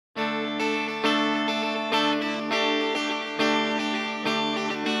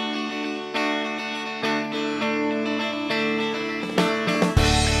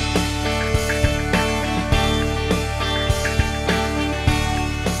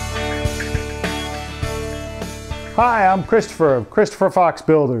Hi, I'm Christopher of Christopher Fox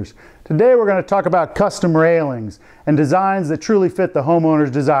Builders. Today we're going to talk about custom railings and designs that truly fit the homeowner's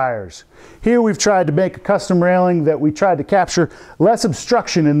desires. Here we've tried to make a custom railing that we tried to capture less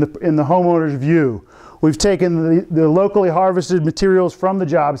obstruction in the homeowner's view. We've taken the locally harvested materials from the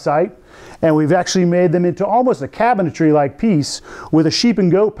job site and we've actually made them into almost a cabinetry-like piece with a sheep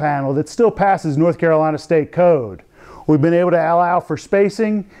and goat panel that still passes North Carolina State Code. We've been able to allow for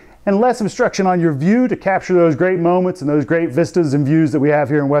spacing and less obstruction on your view to capture those great moments and those great vistas and views that we have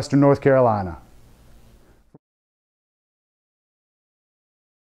here in Western North Carolina.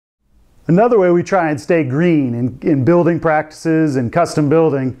 Another way we try and stay green in building practices and custom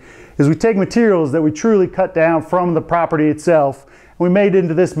building is we take materials that we truly cut down from the property itself and we made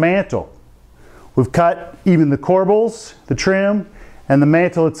into this mantle. We've cut even the corbels, the trim, and the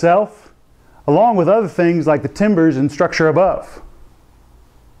mantle itself, along with other things like the timbers and structure above.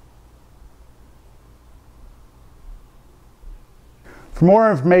 For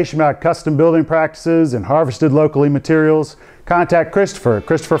more information about custom building practices and harvested locally materials, contact Christopher at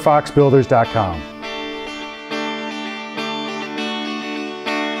ChristopherFoxBuilders.com.